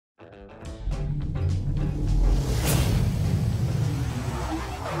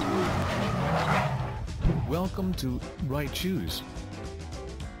Welcome to Right Choose.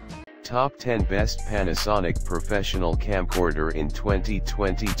 Top 10 Best Panasonic Professional Camcorder in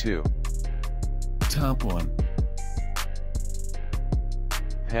 2022. Top 1.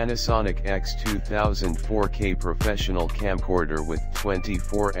 Panasonic X2000 4K Professional Camcorder with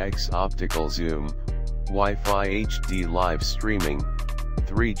 24x optical zoom, Wi-Fi HD live streaming,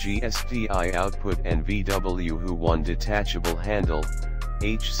 3G SDI output and VW1 detachable handle,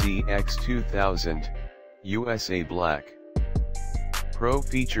 HCX2000, USA Black. Pro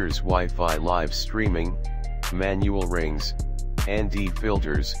features Wi-Fi live streaming, manual rings, ND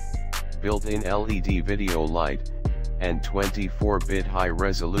filters, built-in LED video light, and 24-bit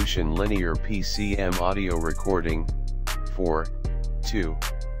high-resolution linear PCM audio recording, 2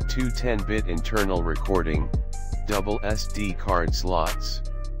 10-bit internal recording, double SD card slots.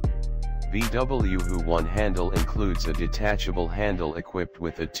 VW1 handle includes a detachable handle equipped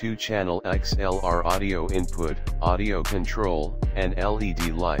with a 2-channel XLR audio input, audio control, and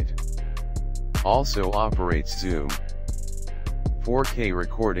LED light. Also operates zoom. 4K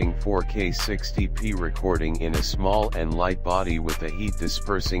recording, 4K 60p recording in a small and light body with a heat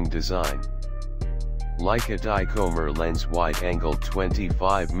dispersing design. Leica dichromer lens, wide-angle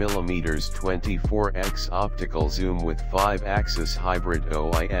 25mm 24x optical zoom with 5-axis hybrid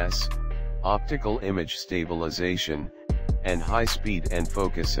OIS, optical image stabilization, and high-speed and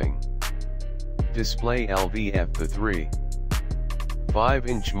focusing. Display LVF the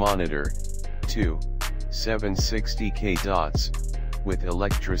 3.5-inch monitor, 760K dots, with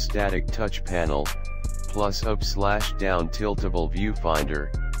electrostatic touch panel, plus up/down tiltable viewfinder,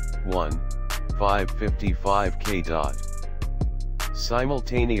 555K dot.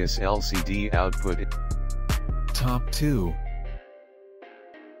 Simultaneous LCD output. Top 2.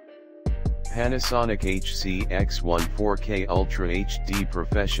 Panasonic HCX1 4K Ultra HD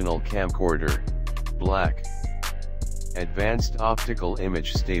Professional Camcorder, Black. Advanced Optical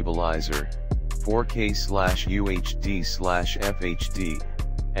Image Stabilizer, 4K/UHD/FHD,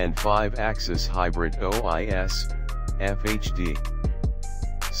 and 5-axis hybrid OIS, FHD.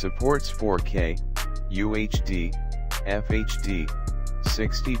 Supports 4K, UHD, FHD,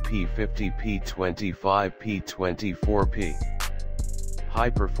 60p, 50p, 25p, 24p. High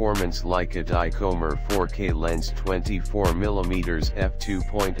performance Leica dichromer 4K lens, 24mm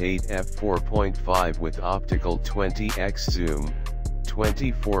f2.8 f4.5 with optical 20x zoom,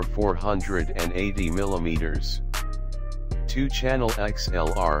 24 480mm. 2-channel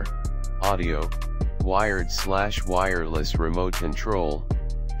XLR, audio, wired/wireless remote control,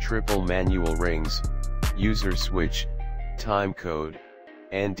 triple manual rings, user switch, time code,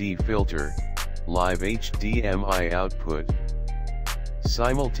 ND filter, live HDMI output.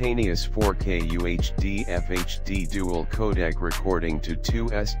 Simultaneous 4K UHD FHD dual codec recording to 2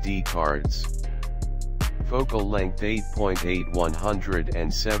 SD cards. Focal length 8.8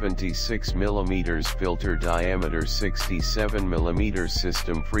 176mm, filter diameter 67mm,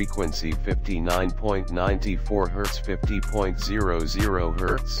 system frequency 59.94 Hz, 50.00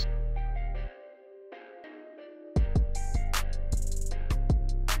 Hz.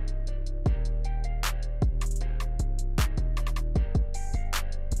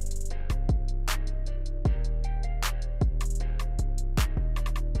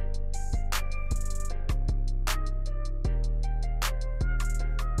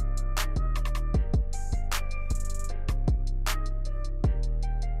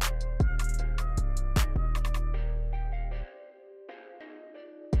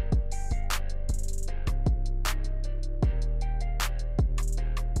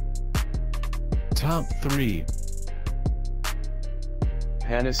 Top 3.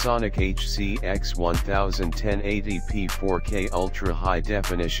 Panasonic HCX 1080p 4K Ultra High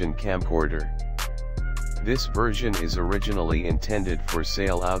Definition Camcorder. This version is originally intended for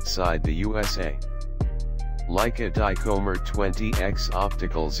sale outside the USA. Leica dichromer 20x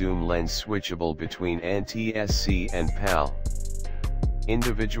optical zoom lens, switchable between NTSC and PAL.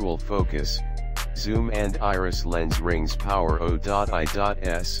 Individual focus, zoom and iris lens rings, power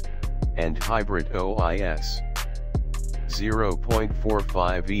O.I.S, and hybrid OIS. 0.45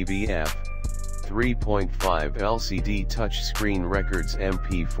 EVF, 3.5 LCD touchscreen records,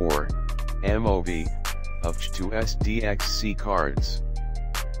 MP4, MOV, UFH to SDXC cards.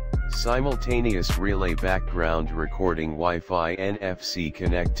 Simultaneous relay background recording, Wi-Fi NFC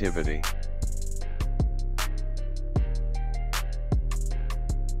connectivity.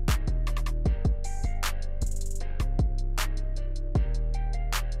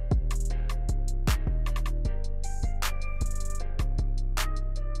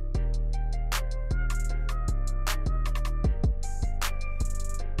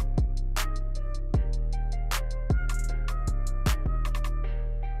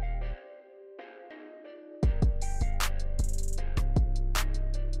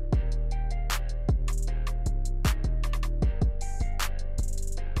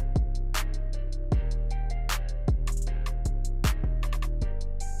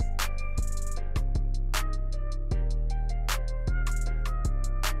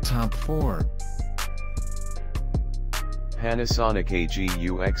 Top 4. Panasonic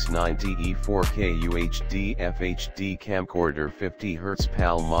AGUX90E 4K UHD FHD Camcorder 50Hz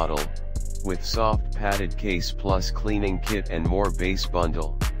PAL model, with soft padded case plus cleaning kit and more base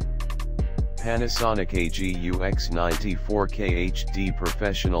bundle. Panasonic AGUX90 4K HD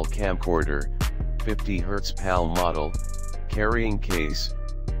Professional Camcorder, 50Hz PAL model, carrying case,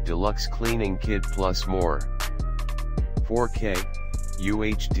 deluxe cleaning kit plus more. 4K,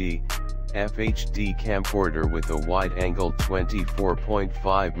 UHD, FHD camcorder with a wide-angle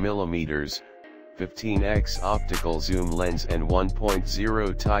 24.5mm, 15x optical zoom lens and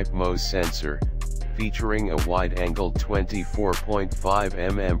 1.0 type MOS sensor, featuring a wide-angle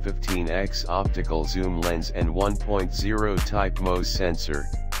 24.5mm 15x optical zoom lens and 1.0 type MOS sensor.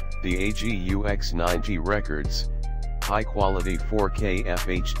 The AGUX90 records high-quality 4K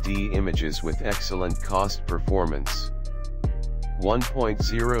FHD images with excellent cost performance.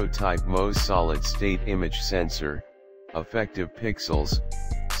 1.0 type MOS solid-state image sensor, effective pixels,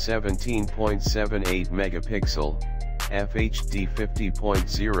 17.78 megapixel, FHD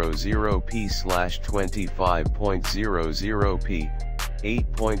 50.00p/25.00p,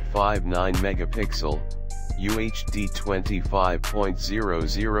 8.59 megapixel, UHD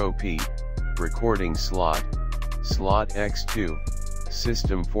 25.00p, recording slot, slot X2,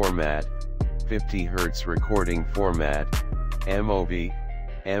 system format, 50Hz recording format, MOV,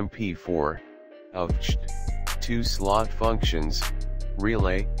 MP4, UHD, 2 slot functions,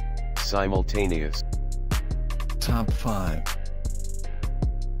 relay, simultaneous. Top 5.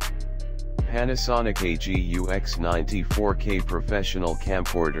 Panasonic AGUX90 4K Professional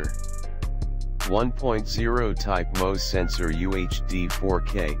Camcorder. 1.0 type MOS sensor UHD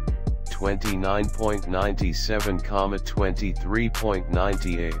 4K, 29.97,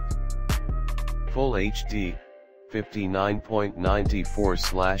 23.98. Full HD,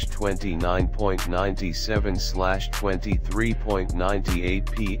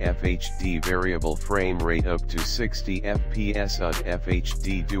 59.94/29.97/23.98p FHD variable frame rate up to 60 fps UHD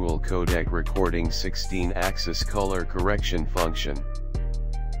FHD dual codec recording 16-axis color correction function.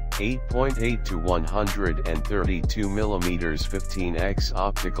 8.8 to 132mm 15x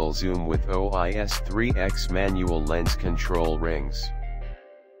optical zoom with OIS 3x manual lens control rings.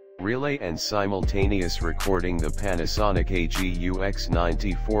 Relay and simultaneous recording. The Panasonic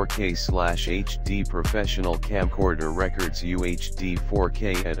AGUX90 4K/HD Professional Camcorder records UHD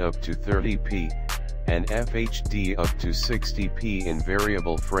 4K at up to 30p, and FHD up to 60p in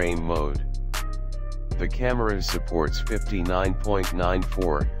variable frame mode. The camera supports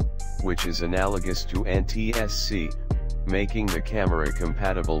 59.94, which is analogous to NTSC, making the camera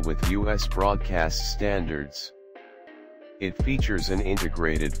compatible with US broadcast standards. It features an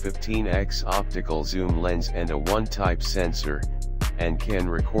integrated 15x optical zoom lens and a 1-type sensor, and can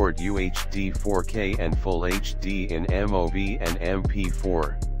record UHD 4K and Full HD in MOV and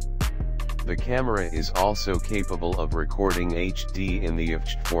MP4. The camera is also capable of recording HD in the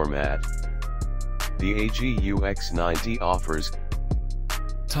UHD format. The AGUX90 offers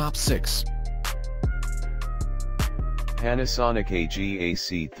Top 6. Panasonic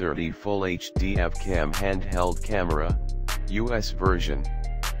AGAC30 Full HD AVCAM handheld camera, US version.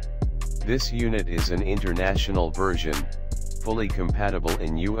 This unit is an international version, fully compatible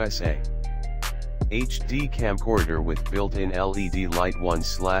in USA. HD camcorder with built-in LED light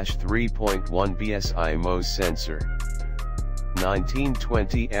 1/3.1 BSI MOS sensor.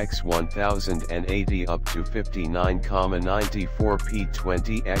 1920x1080 up to 59,94p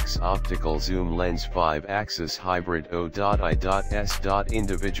 20x optical zoom lens 5-axis hybrid O.I.S.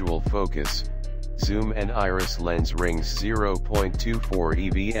 individual focus, zoom and iris lens rings 0.24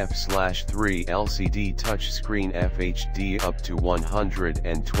 EVF/3 LCD touchscreen FHD up to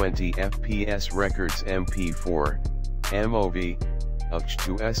 120 fps records MP4, MOV, up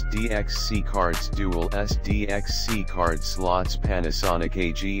to SDXC cards dual SDXC card slots Panasonic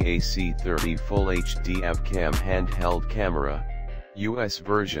AGAC30 Full HD AVCAM handheld camera, US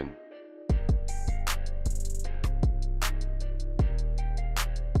version.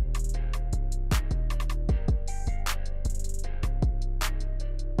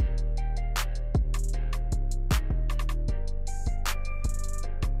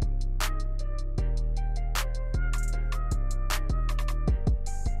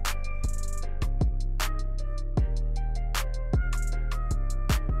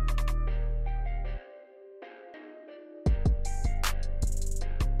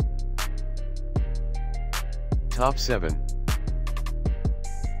 Top 7.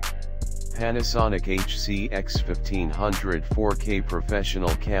 Panasonic HCX1500 4K Professional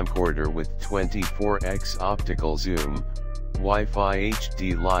Camcorder with 24x optical zoom, Wi-Fi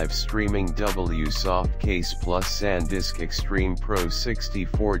HD live streaming W soft case plus SanDisk Extreme Pro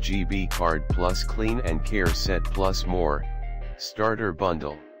 64GB card plus clean and care set plus more, starter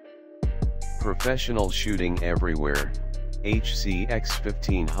bundle. Professional shooting everywhere, HCX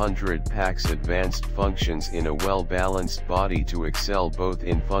 1500 packs advanced functions in a well-balanced body to excel both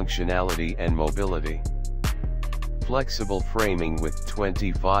in functionality and mobility. Flexible framing with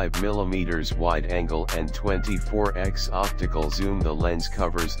 25mm wide angle and 24x optical zoom. The lens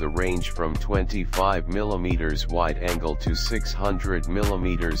covers the range from 25mm wide angle to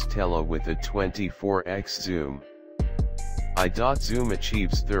 600mm tele with a 24x zoom. I.Zoom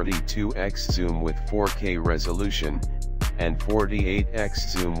achieves 32x zoom with 4K resolution, and 48x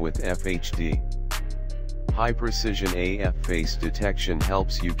zoom with FHD. High precision AF face detection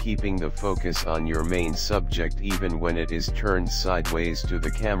helps you keeping the focus on your main subject even when it is turned sideways to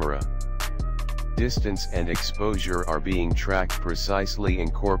the camera. Distance and exposure are being tracked precisely,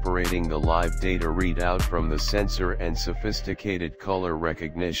 incorporating the live data readout from the sensor and sophisticated color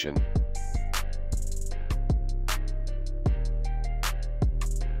recognition.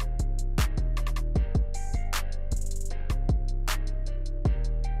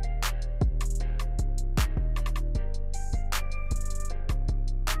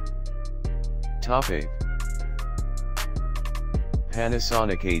 Top 8.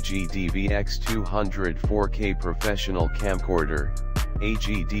 Panasonic AGDVX200 4K Professional Camcorder,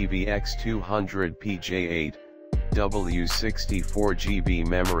 AGDVX200 PJ8, W64GB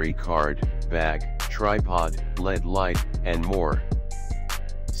memory card, bag, tripod, LED light, and more.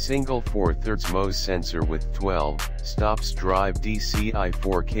 Single 4/3 MOS sensor with 12 stops, drive DCI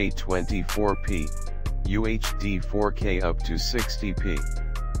 4K 24p, UHD 4K up to 60p.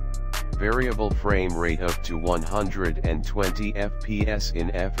 Variable frame rate up to 120 fps in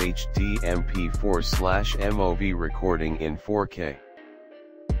FHD MP4/MOV recording in 4K.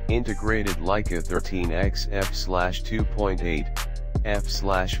 Integrated Leica 13x f/2.8,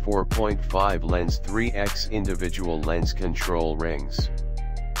 f/4.5 lens, 3x individual lens control rings.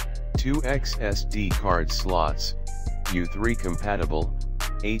 2x SD card slots, U3 compatible,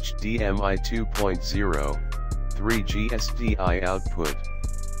 HDMI 2.0, 3G SDI output.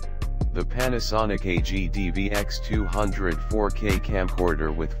 The Panasonic AGDVX200 4K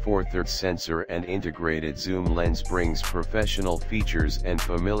camcorder with 4/3 sensor and integrated zoom lens brings professional features and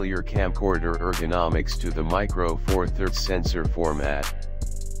familiar camcorder ergonomics to the micro 4/3 sensor format.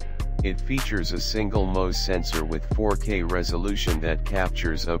 It features a single MOS sensor with 4K resolution that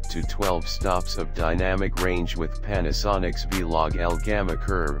captures up to 12 stops of dynamic range with Panasonic's V-Log-L gamma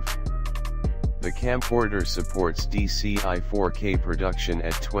curve. The camcorder supports DCI 4K production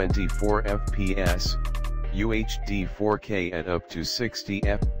at 24 fps, UHD 4K at up to 60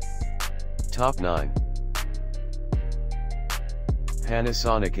 fps. Top 9.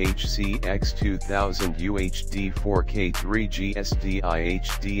 Panasonic HCX 2000 UHD 4K 3G SDI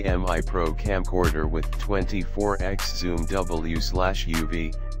HDMI Pro camcorder with 24x zoom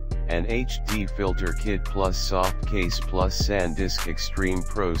W/UV, and HD filter kit plus soft case plus SanDisk Extreme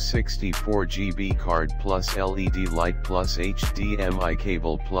Pro 64GB card plus LED light plus HDMI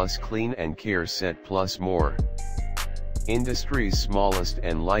cable plus clean and care set plus more. Industry's smallest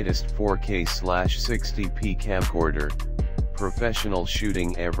and lightest 4K/60p camcorder, professional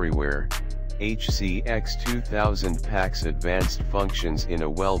shooting everywhere, HCX 2000 packs advanced functions in a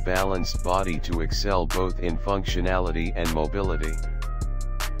well-balanced body to excel both in functionality and mobility.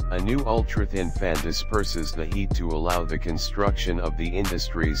 A new ultra-thin fan disperses the heat to allow the construction of the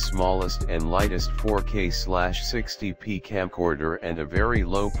industry's smallest and lightest 4K/60p camcorder and a very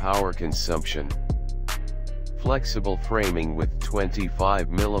low power consumption. Flexible framing with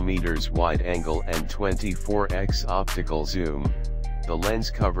 25mm wide angle and 24x optical zoom. The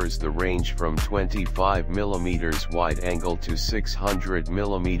lens covers the range from 25mm wide angle to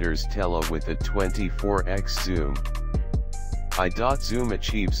 600mm tele with a 24x zoom. I.Zoom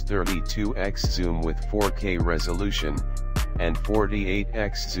achieves 32x zoom with 4K resolution, and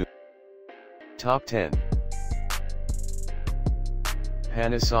 48x zoom. Top 10.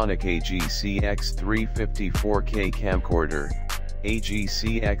 Panasonic AGCX 350 4K camcorder,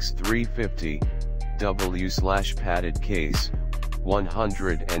 AGCX 350, W/padded case,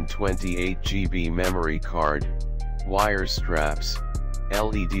 128GB memory card, wire straps,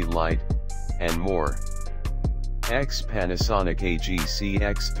 LED light, and more. Panasonic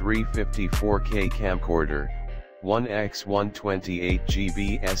AGCX 350 4K camcorder, 1x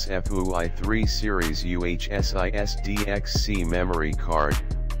 128GB SFUI 3 series UHSI-SDXC memory card,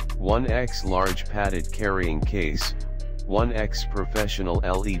 1x large padded carrying case, 1x Professional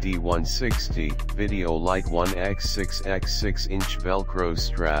LED 160 Video Light 1x 6x 6-inch Velcro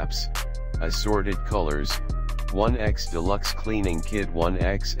straps, assorted colors, 1x Deluxe Cleaning Kit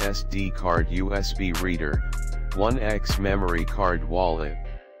 1x SD card USB reader, 1x Memory card wallet,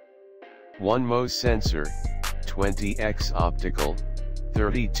 1 MOS sensor, 20x optical,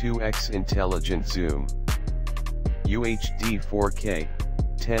 32x intelligent zoom, UHD 4K,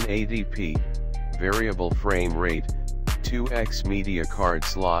 1080p, variable frame rate, 2x media card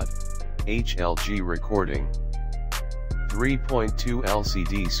slot, HLG recording, 3.2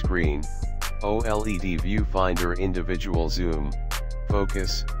 LCD screen, OLED viewfinder individual zoom,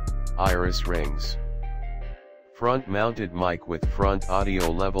 focus, iris rings. Front mounted mic with front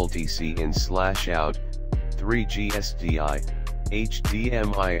audio level DC in/out, 3G SDI,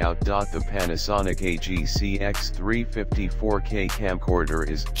 HDMI out. The Panasonic AVCCAM 4K camcorder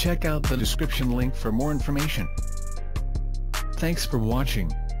is. Check out the description link for more information. Thanks for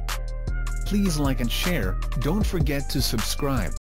watching. Please like and share, don't forget to subscribe.